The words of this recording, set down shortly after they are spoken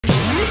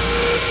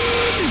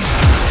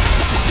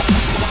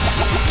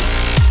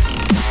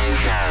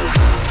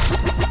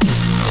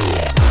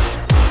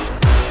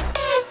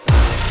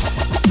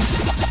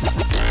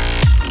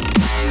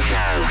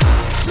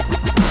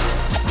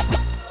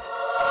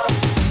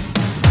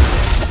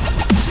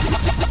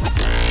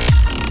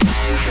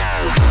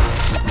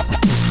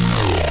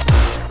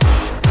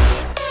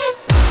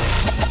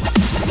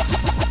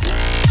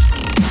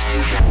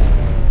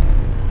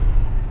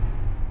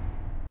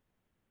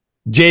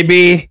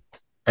JB,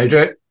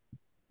 AJ,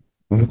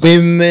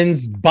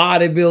 women's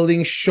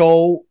bodybuilding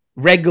show,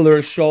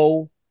 regular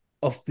show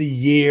of the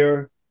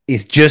year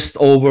is just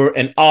over,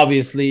 and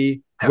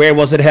obviously, where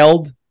was it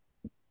held?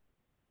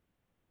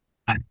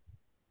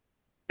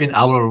 in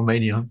our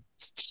Romania.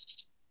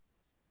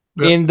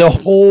 In the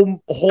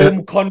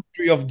home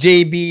country of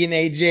JB and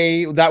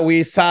AJ that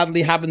we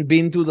sadly haven't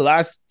been to the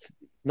last.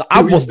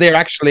 I was there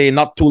actually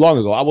not too long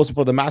ago. I was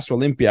for the Master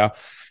Olympia.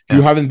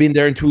 You haven't been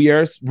there in 2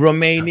 years.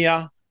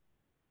 Romania,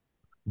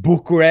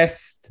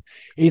 Bucharest.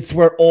 It's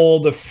where all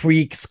the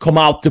freaks come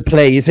out to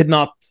play, is it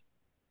not?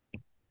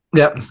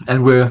 Yeah,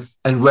 and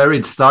where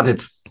it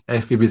started,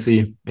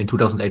 Fbbc in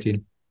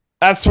 2018.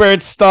 That's where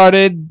it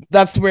started.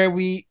 That's where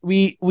we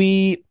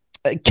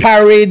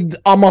carried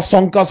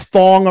Amasonka's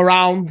thong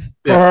around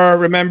for her.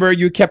 Remember,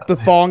 you kept the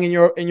thong in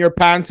your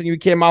pants, and you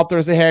came out there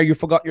as a hair. You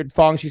forgot your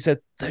thong. She said,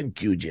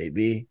 "Thank you,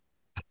 JB."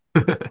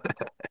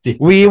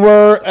 We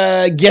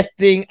were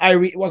getting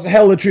it was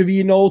Hella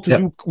Trevino to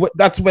do.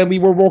 That's when we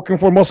were working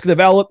for Muscle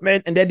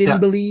Development, and they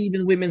didn't believe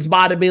in women's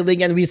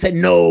bodybuilding, and we said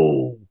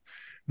no.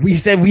 We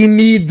said we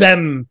need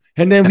them,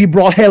 and then we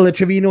brought Hella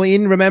Trevino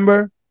in.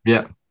 Remember?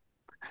 Yeah,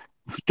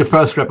 the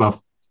first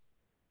wrap-up.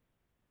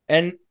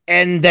 And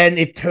then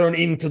it turned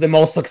into the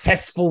most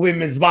successful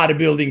women's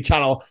bodybuilding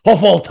channel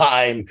of all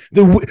time,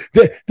 the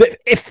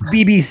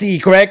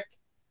Fbbc, correct?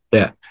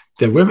 Yeah,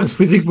 the women's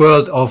physique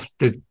world of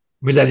the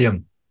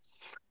millennium.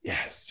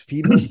 Yes,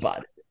 female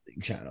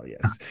bodybuilding channel.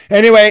 Yes.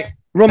 Anyway,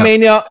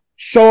 Romania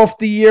show of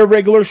the year,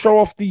 regular show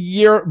of the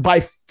year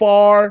by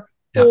far.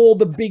 All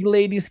the big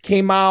ladies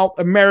came out.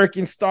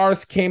 American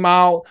stars came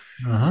out.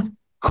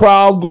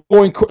 Crowd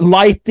going.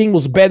 Lighting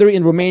was better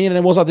in Romania than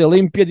it was at the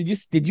Olympia.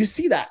 Did you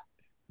see that?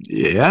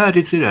 Yeah, I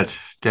did see that.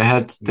 They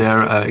had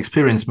their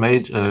experience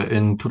made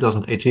in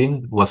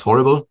 2018. It was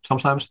horrible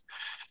sometimes.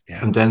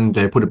 Yeah. And then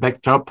they put a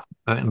backdrop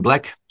in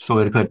black, so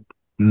it could.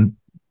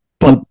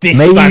 But this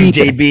time,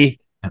 JB,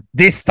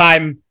 this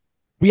time,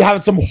 we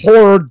had some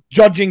horror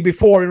judging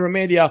before in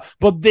Romania,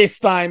 but this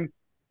time,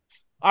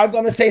 I'm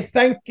gonna say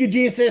thank you,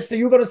 Jesus. So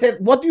you're gonna say,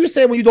 what do you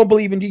say when you don't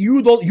believe in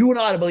you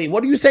not believe?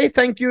 What do you say?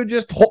 Thank you,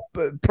 just hope.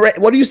 Pray.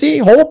 What do you say?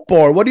 Hope,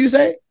 or what do you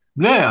say?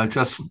 Yeah,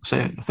 just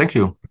say thank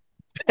you.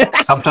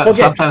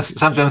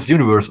 Sometimes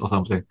universe or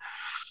something.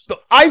 So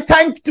I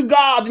thank to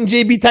God and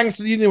JB thanks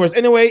to the universe.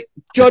 Anyway,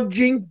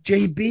 judging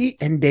JB,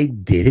 and they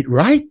did it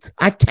right.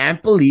 I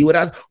can't believe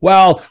it.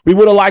 Well, we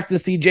would have liked to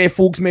see J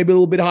Fuchs maybe a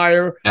little bit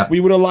higher. Yeah. We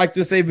would have liked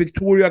to say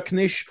Viktoria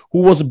KNYSH,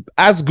 who was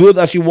as good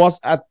as she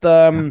was at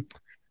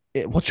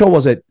what show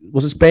was it?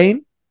 Was it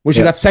Spain? Where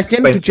she got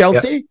second to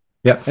Chelsea?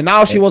 Yeah. And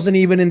now she wasn't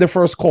even in the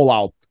first call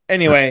out.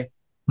 Anyway,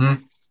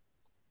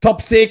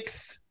 top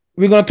 6.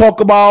 We're gonna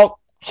talk about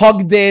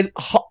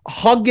HAGIT.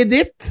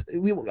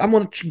 I'm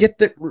gonna get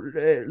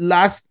the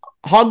last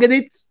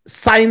HAGIT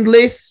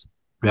SEINDLIS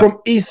from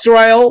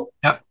Israel.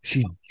 Yeah.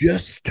 She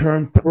just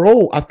turned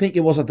pro. I think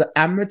it was at the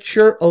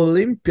Amateur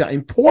Olympia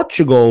in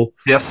Portugal.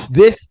 Yes.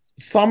 This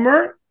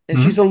summer,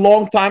 and she's a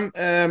long-time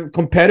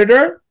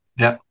competitor.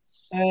 Yeah.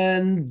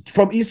 And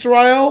from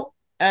Israel,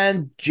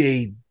 and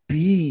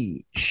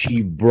JB,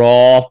 she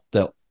brought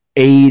the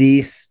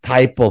 80s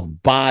type of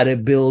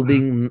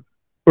bodybuilding,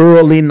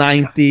 early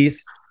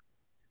 90s.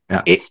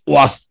 Yeah. It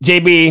was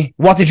JB.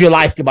 What did you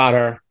like about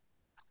her?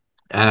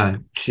 I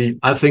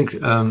think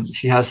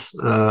she has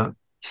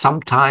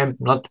some time,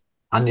 not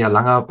Anja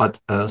Langer, but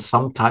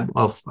some type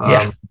of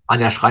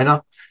Anja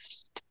Schreiner.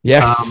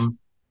 Yes.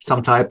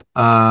 Some type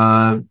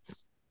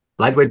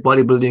lightweight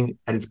bodybuilding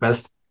at its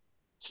best.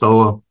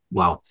 So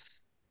wow,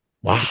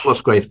 it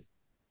was great.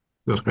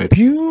 It was great.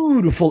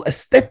 Beautiful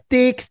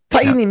aesthetics,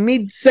 tiny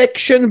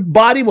midsection,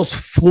 body was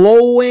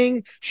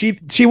flowing.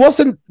 She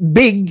wasn't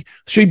big.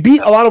 She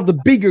beat a lot of the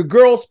bigger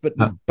girls, but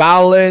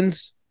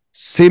balance,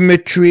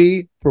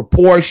 symmetry,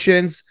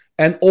 proportions,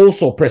 and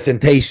also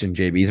presentation,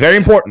 JB, is very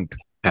important.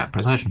 Yeah,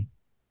 presentation.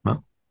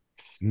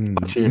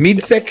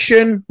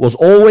 Midsection was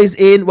always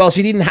in. Well,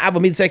 she didn't have a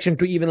midsection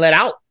to even let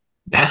out.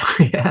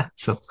 Yeah.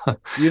 So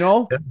you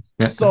know,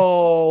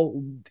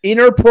 so in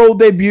her pro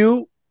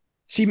debut,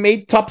 she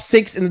made top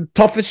 6 in the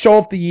toughest show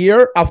of the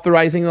year after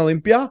rising in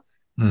Olympia.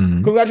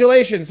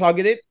 Congratulations,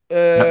 HAGIT.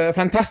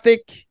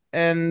 Fantastic.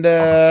 And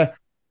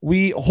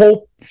we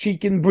hope she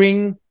can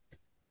bring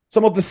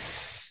some of the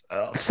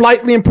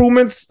slightly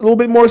improvements, a little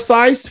bit more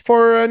size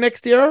for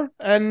next year,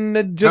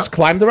 and just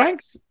climb the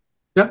ranks.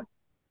 Yeah.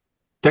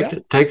 Take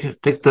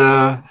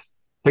the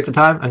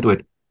time and do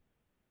it.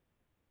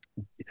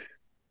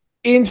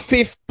 In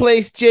 5th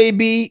place,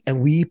 JB,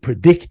 and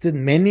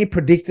many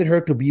predicted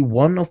her to be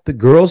one of the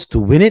girls to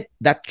win it.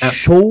 That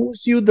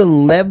shows you the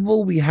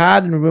level we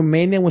had in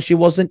Romania when she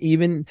wasn't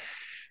even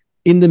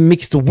in the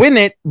mix to win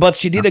it, but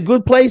she did a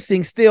good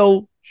placing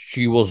still.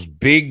 She was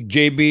big,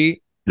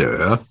 JB.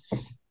 Yeah.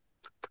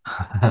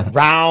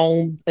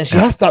 Round, and she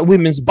has that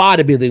women's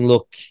bodybuilding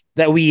look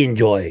that we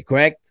enjoy,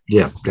 correct?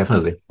 Yeah,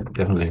 definitely.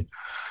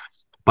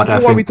 But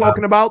who are we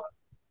talking about?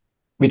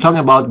 We're talking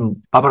about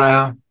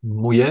Bárbara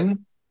MOOJEN.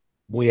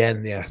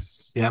 MOOJEN,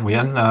 yes. Yeah,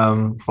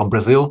 MOOJEN from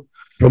Brazil.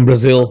 From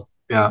Brazil.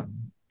 Yeah,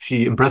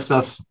 she impressed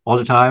us all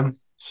the time.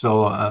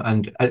 So,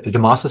 and the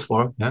Masters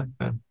for,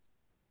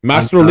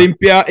 Master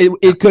Olympia,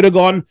 it could have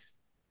gone,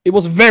 it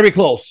was very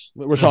close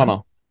with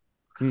Roshana.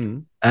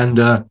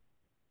 And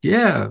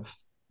yeah,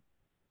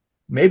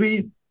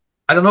 maybe,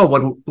 I don't know,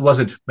 what was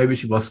it? Maybe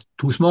she was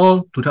too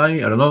small, too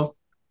tiny, I don't know.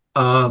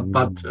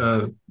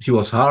 But she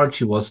was hard,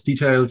 she was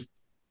detailed.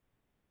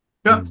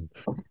 Yeah.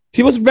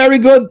 She was very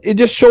good. It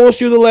just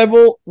shows you the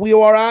level we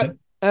are at.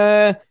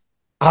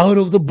 Out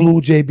of the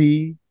blue,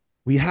 JB,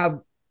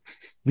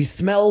 we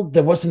smelled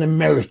there was an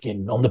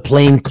American on the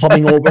plane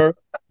coming over.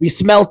 We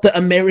smelled the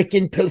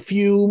American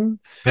perfume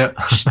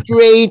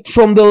straight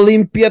from the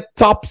Olympia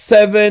top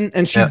 7,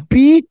 and she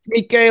beat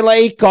Michaela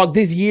Aycock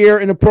this year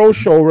in a pro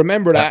show.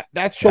 Remember that?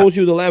 That shows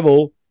you the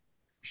level.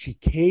 She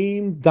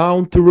came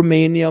down to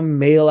Romania,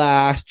 male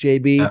ass,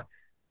 JB,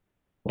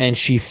 and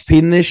she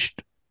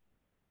finished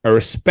a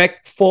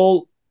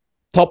respectful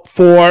top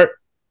 4.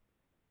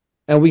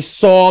 And we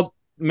saw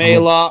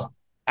Mayla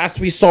as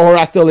we saw her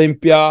at the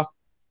Olympia.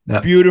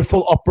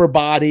 Beautiful upper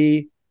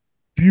body,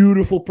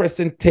 beautiful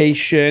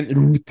presentation.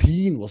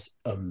 Routine was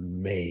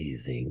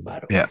amazing, by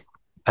the way. Yeah,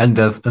 and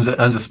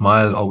the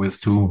smile always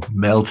to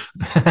melt.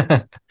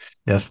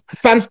 Yes,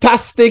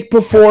 fantastic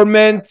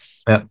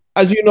performance. Yeah,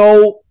 as you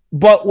know.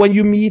 But when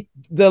you meet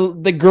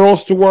the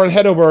girls to were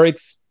ahead of her,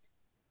 it's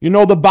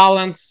the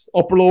balance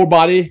upper lower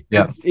body.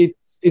 Yeah,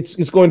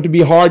 it's going to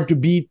be hard to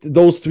beat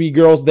those 3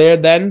 girls there.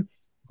 Then,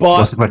 but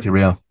that's the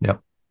criteria. Yeah.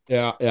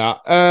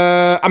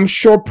 Yeah. I'm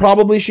sure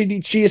probably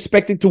she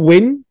expected to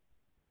win.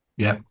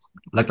 Yeah,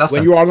 like last when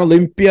time. You are on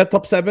Olympia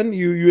top 7,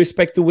 you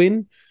expect to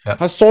win. Yeah.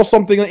 I saw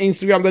something on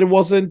Instagram that it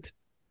wasn't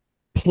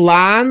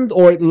planned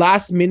or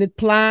last minute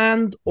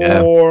planned,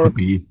 or could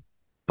be.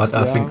 But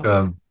I think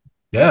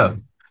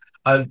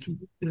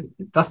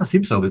it doesn't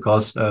seem so,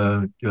 because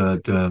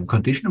the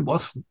condition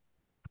was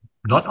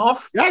not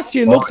off. Yes,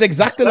 she looked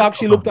exactly like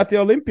she looked at the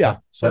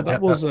Olympia. So that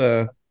was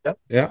great.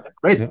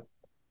 Yeah.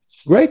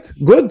 Great,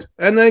 good,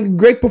 and a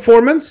great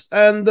performance.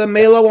 And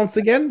Mayla, once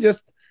again,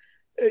 just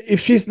if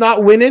she's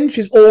not winning,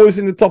 she's always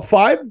in the top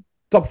 5,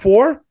 top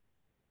 4,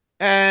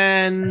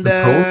 and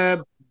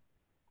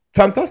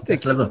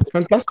fantastic.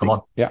 Come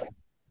on,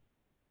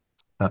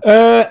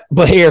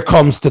 but here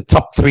comes the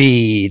top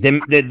 3,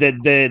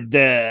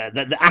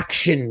 the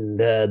action,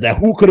 the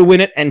who could have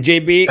win it. And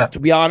JB, to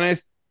be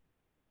honest,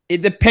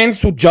 it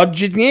depends who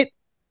judging it.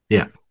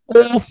 Yeah.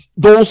 Both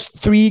those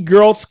 3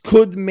 girls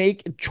could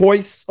make a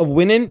choice of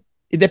winning.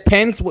 It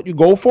depends what you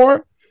go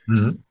for.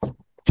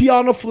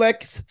 TIANA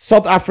Flex,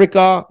 South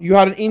Africa. You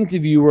had an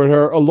interview with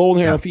her alone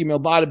here on a female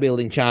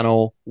bodybuilding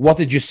channel. What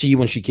did you see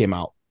when she came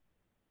out?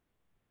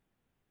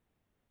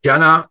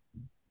 TIANA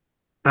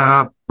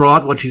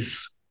brought what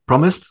she's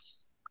promised.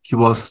 She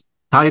was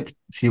tight.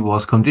 She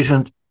was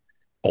conditioned.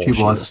 She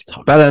was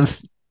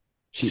balanced.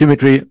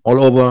 Symmetry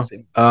all over.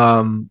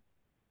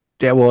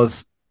 There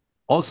was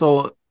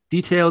also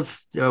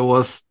details. There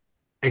was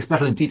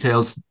especially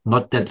details,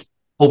 not that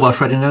over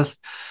shreddiness.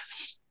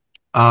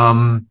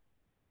 I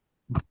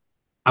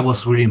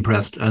was really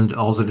impressed, and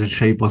also the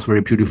shape was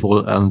very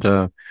beautiful, and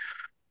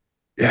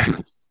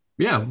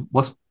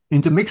was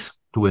in the mix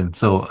to win.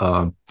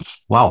 So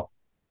wow.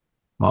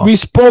 We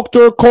spoke to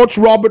her coach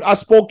Robert. I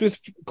spoke to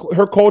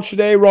her coach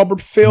today, Robert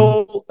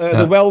Phil,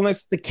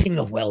 the king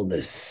of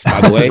wellness,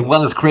 by the way. The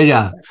wellness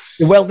creator.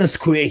 The wellness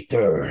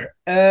creator.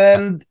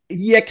 And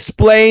he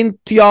explained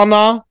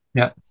TIANA.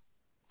 Yeah.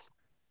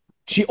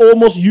 She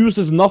almost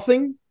uses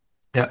nothing.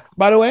 Yeah.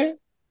 By the way,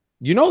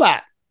 you know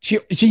that. She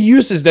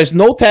uses, there's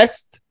no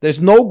test, there's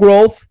no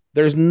growth,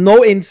 there's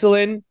no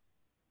insulin.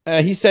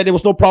 He said there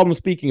was no problem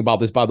speaking about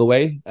this, by the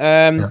way.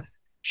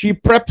 She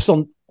preps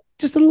on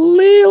just a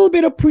little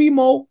bit of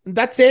Primo.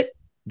 That's it.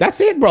 That's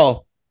it,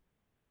 bro.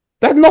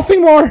 That's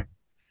nothing more.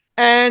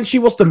 And she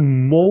was the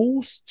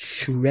most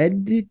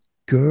shredded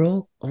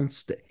girl on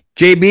stage.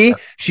 JB,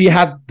 she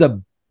had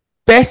the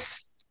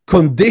best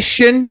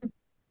condition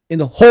in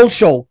the whole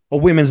show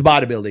of women's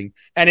bodybuilding.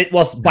 And it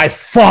was by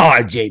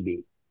far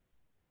JB.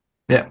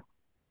 Yeah.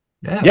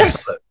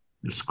 Yes.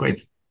 It's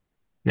great.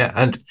 Yeah.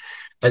 And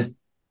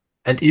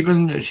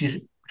even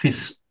she's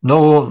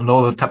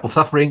no type of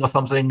suffering or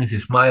something. She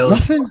smiled.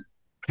 Nothing.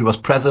 She was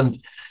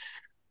present.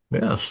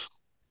 Yes.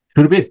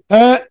 Should be.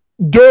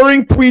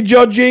 During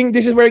prejudging,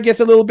 this is where it gets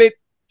a little bit.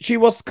 She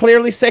was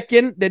clearly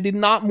second. They did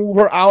not move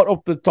her out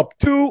of the top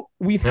 2.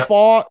 We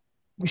thought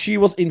she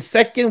was in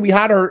second. We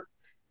had her.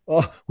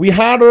 We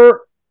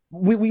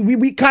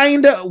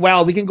kind of,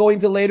 well, we can go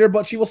into later,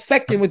 but she was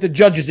second with the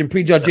judges in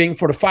prejudging.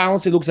 For the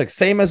finals, it looks like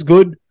same as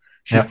good.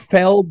 She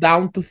fell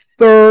down to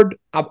 3rd.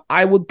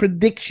 I would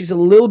predict she's a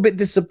little bit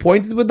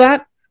disappointed with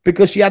that,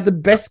 because she had the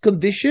best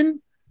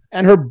condition.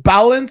 and her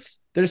balance.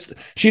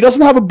 She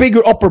doesn't have a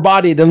bigger upper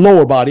body than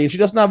lower body, and she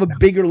doesn't have a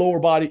bigger lower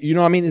body. You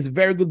know what I mean? It's a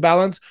very good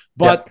balance.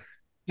 But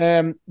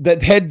the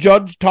head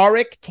judge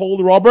Tarek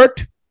told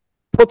Robert,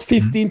 put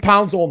 15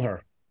 pounds on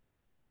her.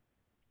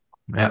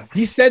 Yeah,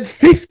 he said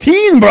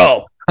 15,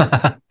 bro.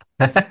 That,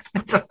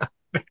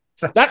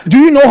 do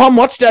you know how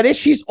much that is?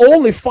 She's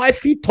only 5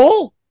 feet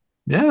tall.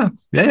 Yeah.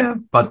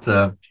 But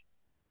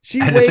she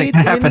weighed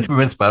in.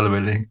 Women's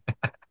bodybuilding.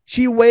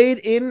 She weighed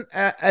in.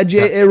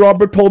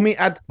 Robert told me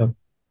at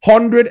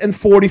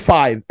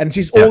 145, and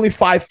she's only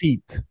 5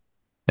 feet.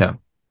 Yeah.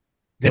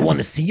 They want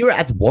to see her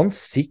at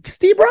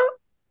 160, bro.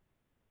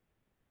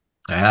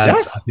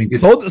 Yes, I think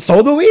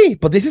so do we.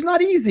 But this is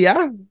not easy,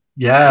 yeah.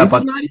 Yeah, this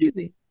is not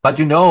easy. But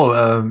you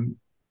know,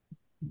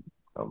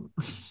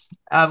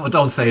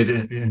 don't say it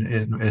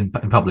in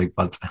public,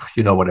 but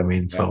you know what I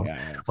mean. So,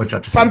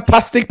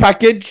 fantastic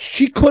package.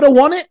 She could have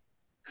won it.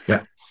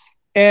 Yeah.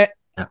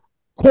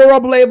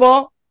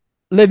 KORABLEVA,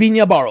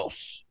 LEYVINA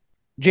Barros,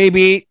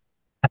 JB.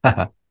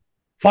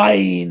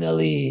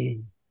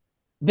 Finally,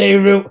 they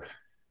rewarded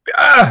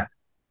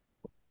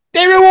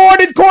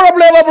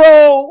KORABLEVA,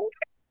 bro.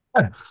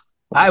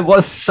 I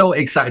was so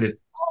excited.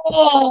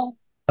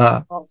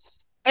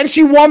 And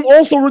she won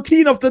also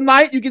routine of the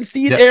night. You can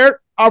see it there.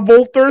 Our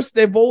voters,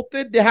 they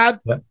voted.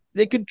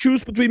 They could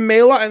choose between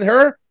MAYLA and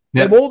her.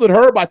 They voted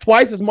her by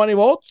twice as many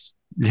votes.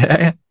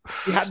 Yeah.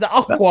 We had the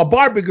Aqua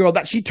Barbie girl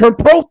that she turned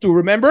pro to,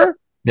 remember?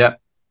 Yeah.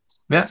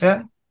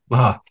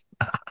 Wow.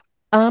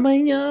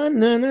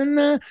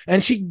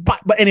 And she,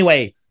 but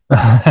anyway,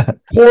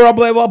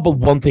 KORABLEVA. But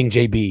one thing,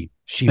 JB,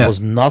 she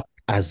was not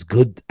as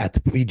good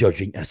at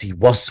prejudging as he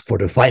was for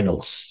the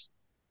finals.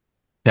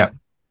 Yeah.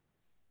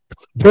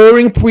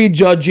 During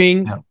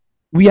prejudging,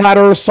 we had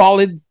her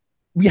solid.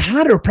 We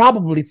had her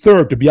probably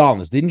third, to be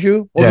honest, didn't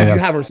you? Or did you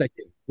have her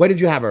second? Where did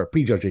you have her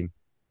prejudging?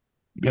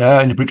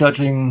 Yeah, in the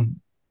prejudging,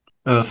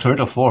 third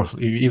or fourth,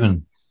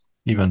 even.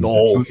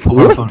 No,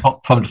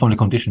 from the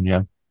competition,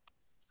 yeah.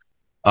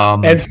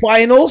 And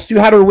finals, you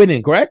had her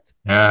winning, correct?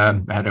 Yeah,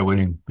 I had her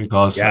winning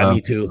because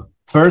me too.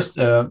 First,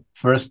 the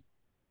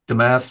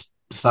mass,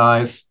 the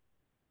size,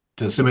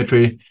 the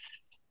symmetry,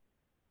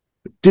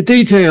 the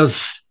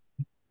details,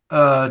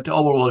 the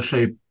overall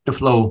shape, the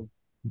flow.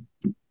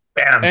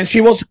 Bam. And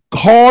she was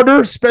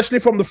harder, especially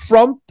from the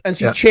front, and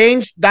she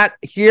changed that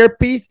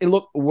hairpiece. It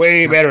looked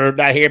way better,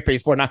 that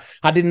hairpiece, for now.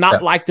 I did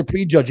not like the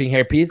prejudging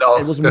hairpiece. No,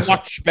 it was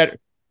much better.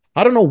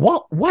 I don't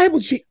know why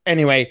would she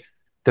anyway.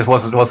 That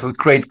was a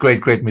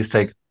great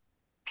mistake.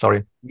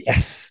 Sorry.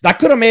 Yes, that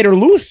could have made her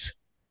lose.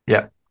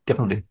 Yeah,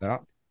 definitely.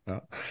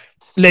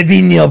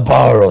 LEYVINA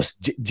Barros,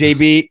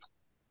 JB.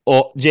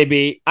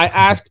 I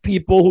asked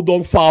people who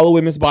don't follow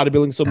women's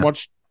bodybuilding so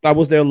much. I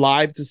was there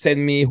live to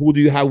send me who do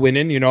you have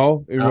winning, in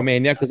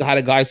Romania, because I had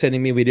a guy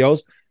sending me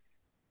videos,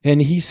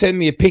 and he sent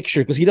me a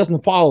picture because he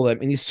doesn't follow them,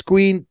 and his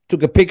screen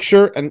took a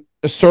picture and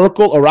a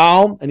circle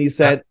around, and he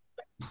said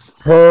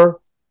her,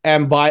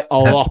 and by a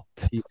lot,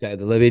 he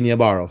said LEYVINA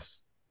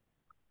Barros.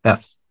 Yeah.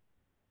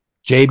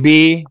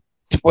 JB,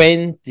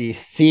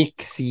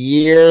 26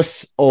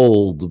 years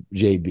old,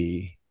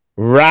 JB.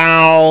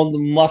 Round,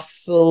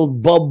 muscle,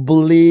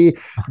 bubbly.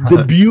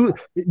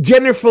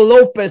 Jennifer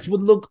Lopez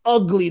would look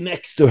ugly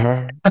next to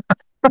her.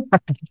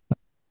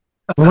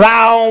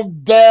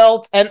 Round,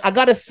 delt. And I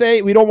gotta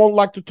say, we don't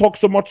like to talk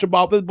so much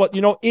about it, but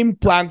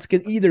implants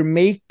can either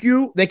make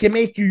you, they can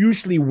make you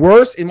usually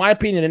worse. In my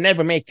opinion, they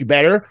never make you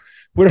better.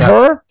 With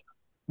her,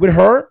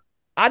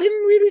 I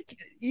didn't really,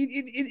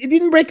 it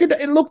didn't break her.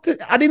 It looked,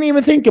 I didn't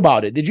even think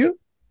about it. Did you?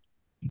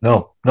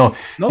 No.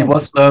 It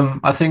was,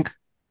 I think,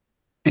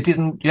 it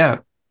didn't. Yeah,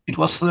 it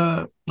was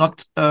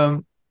not.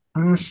 It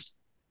was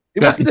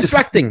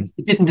distracting.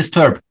 It didn't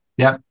disturb.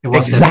 Yeah, it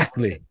was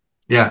exactly.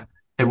 Yeah,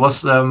 it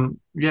was.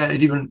 Yeah,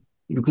 it even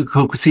you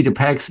could see the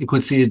pecs. You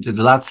could see the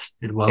lats.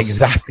 It was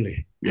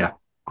exactly. Yeah,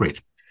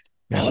 great.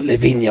 Oh,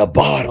 LEYVINA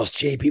Barros,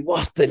 JP,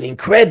 what an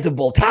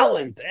incredible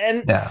talent!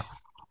 And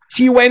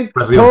she went.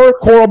 Her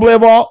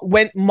KORABLEVA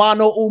went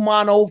mano a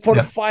mano for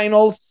the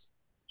finals,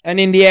 and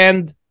in the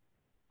end,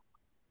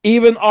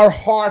 even our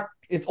heart.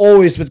 It's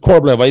always with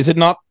KORABLEVA, is it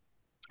not?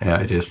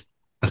 Yeah, it is.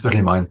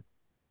 Especially mine.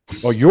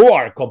 Oh, you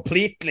are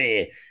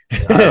completely...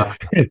 I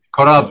am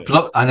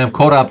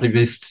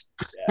KORABLEVIST.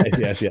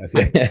 Yes.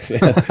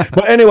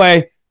 But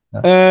anyway,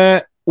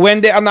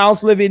 when they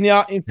announced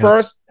LEYVINA in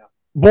first,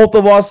 both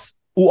of us,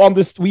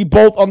 we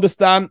both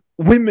understand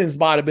women's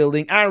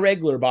bodybuilding and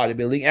regular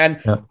bodybuilding. And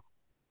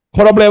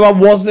KORABLEVA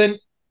wasn't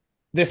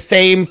the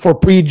same for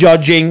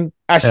prejudging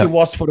as she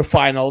was for the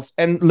finals.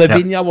 And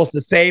LEYVINA was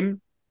the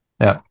same.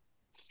 Yeah.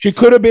 She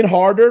could have been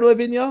harder,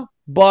 LEYVINA,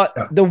 but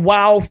the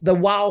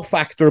wow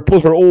factor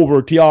put her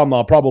over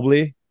TIANA,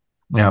 probably.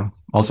 Yeah.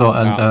 Also,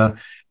 and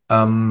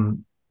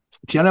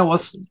TIANA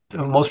was the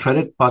most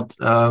shredded, but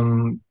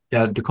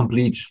the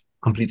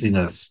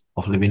completeness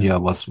of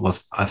LEYVINA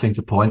was I think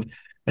the point,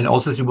 and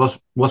also she was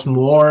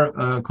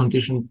more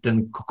conditioned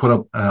than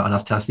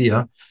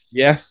ANASTASIA.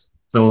 Yes.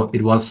 So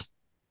it was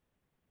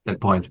that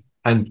point,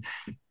 and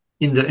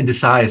in the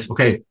size.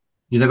 Okay,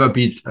 You never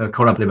beat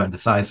KORABLEVA in the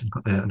size.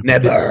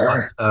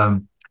 Never.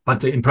 But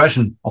the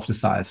impression of the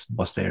size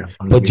was there.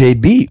 But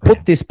JB,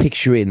 put this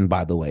picture in,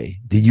 by the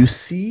way. Did you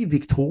see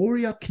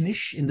Viktoria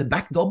KNYSH in the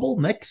back double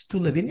next to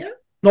LEYVINA?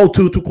 No,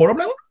 to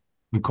KORABLEVA?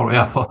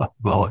 Yeah,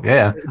 well,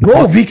 yeah.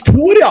 Bro,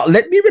 Viktoria,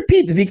 let me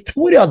repeat.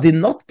 Viktoria did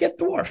not get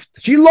dwarfed.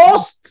 She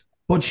lost,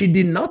 but she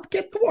did not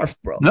get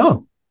dwarfed, bro.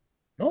 No.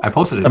 I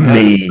posted it.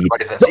 Amazing.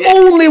 The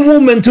only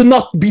woman to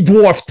not be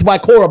dwarfed by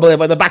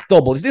KORABLEVA in the back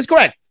double. Is this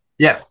correct?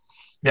 Yeah.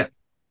 Yeah.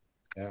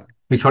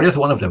 Viktoria is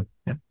one of them.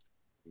 Yeah.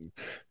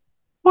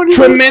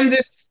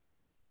 Tremendous.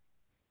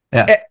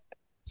 Yeah.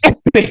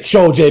 Epic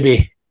show,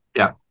 JB.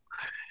 Yeah.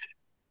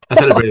 I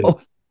celebrated.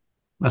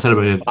 I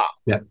celebrated. Wow.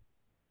 Yeah.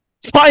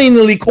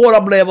 Finally,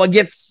 KORABLEVA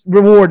gets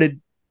rewarded.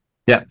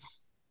 Yeah.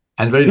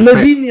 And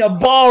LEYVINA,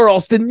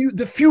 BARROS,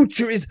 the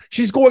future is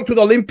she's going to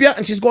the Olympia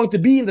and she's going to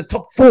be in the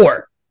top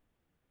 4.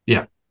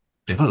 Yeah,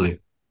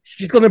 definitely.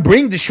 She's going to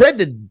bring the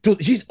shredded.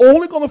 She's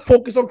only going to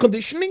focus on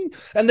conditioning,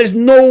 and there's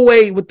no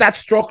way with that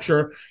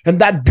structure and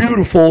that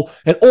beautiful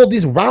and all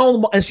these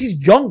round. And she's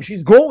young.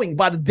 She's growing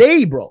by the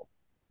day, bro.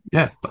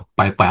 Yeah,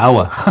 by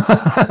hour.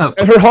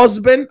 And her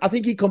husband, I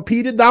think he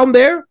competed down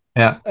there.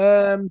 Yeah.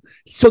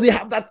 So they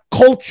have that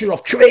culture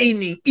of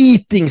training,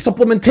 eating,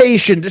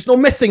 supplementation. There's no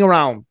messing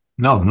around.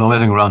 No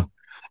messing around.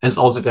 And it's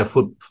also their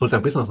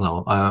full-time business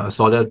now. I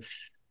saw that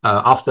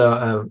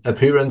after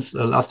appearance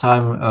last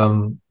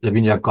time,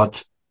 LEYVINA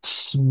got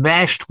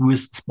smashed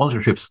with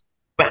sponsorships.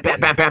 Bam,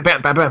 bam, bam, bam,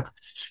 bam, bam, bam.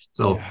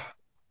 So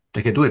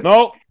they can do it.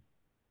 No.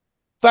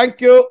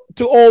 Thank you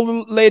to all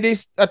the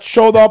ladies that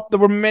showed up. There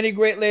were many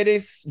great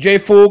ladies.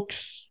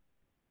 Fuchs.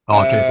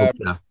 Oh, Fuchs,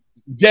 yeah.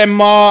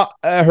 GEMMA,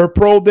 her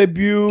pro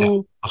debut.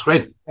 Yeah, that's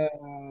great.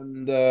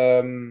 And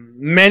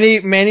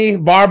many.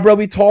 Barbara,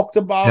 we talked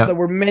about. Yeah. There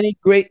were many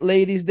great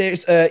ladies there.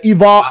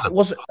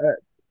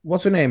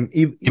 What's her name?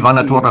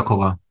 IVANA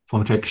DVORAKOVA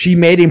from Czech. She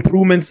made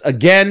improvements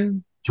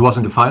again. She was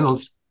in the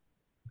finals.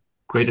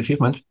 Great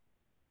achievement.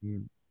 Yeah.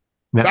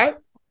 Right?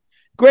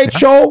 Great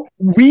show.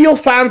 Real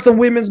fans of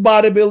women's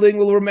bodybuilding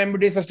will remember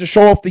this as the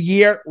show of the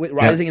year with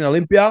Rising in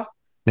Olympia.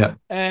 Yeah.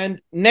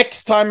 And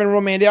next time in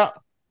Romania,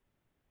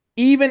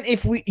 even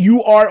if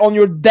you are on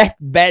your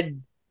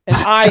deathbed and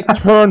I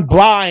turn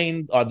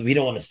blind, we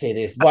don't want to say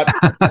this, but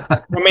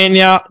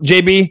Romania,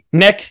 JB,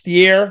 next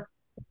year,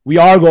 we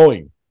are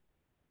going.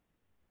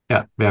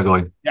 Yeah, we are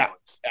going. Yeah.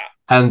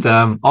 And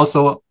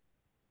also,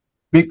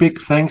 big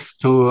thanks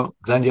to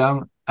Glenn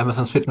Young,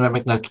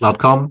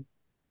 AmazonsFitnessMagnet.com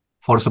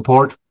for the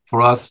support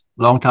for us.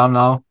 Long time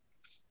now.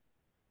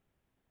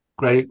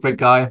 Great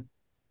guy.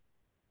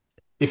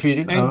 If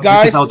he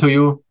reaches out to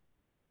you,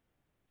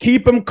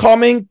 keep them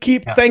coming.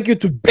 Thank you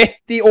to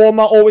Betty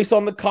Oma, always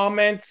on the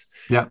comments.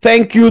 Yeah.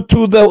 Thank you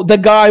to the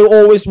guy who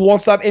always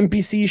wants to have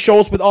NPC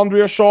shows with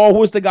Andrea Shaw.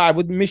 Who's the guy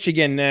with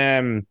Michigan?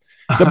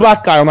 The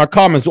black guy on our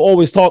comments,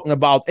 always talking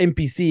about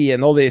NPC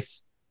and all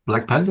this.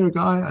 Black Panther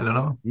guy? I don't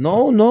know.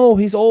 No,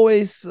 he's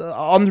always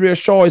Andrea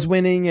Shaw is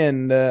winning,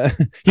 and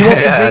he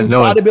wants to bring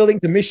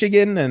bodybuilding to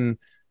Michigan. And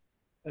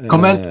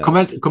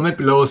comment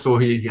below so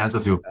he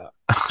answers you.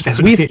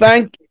 We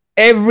thank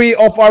every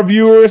of our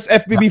viewers,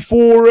 FBB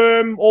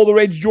Forum, All the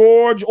Rage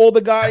George, all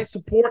the guys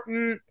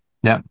supporting.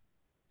 Yeah.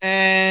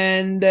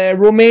 And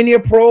Romania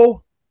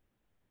Pro.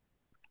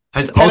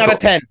 And 10 out of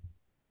 10.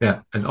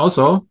 Yeah, and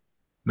also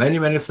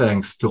many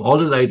thanks to all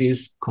the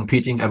ladies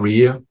competing every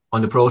year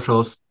on the pro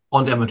shows,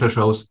 on the amateur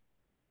shows.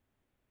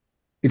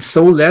 It's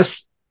so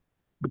less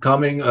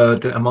becoming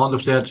the amount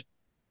of that,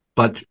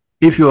 but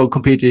if you are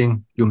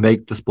competing, you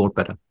make the sport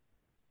better.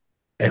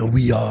 And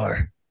we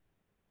are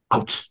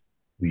out.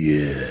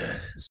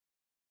 Yes.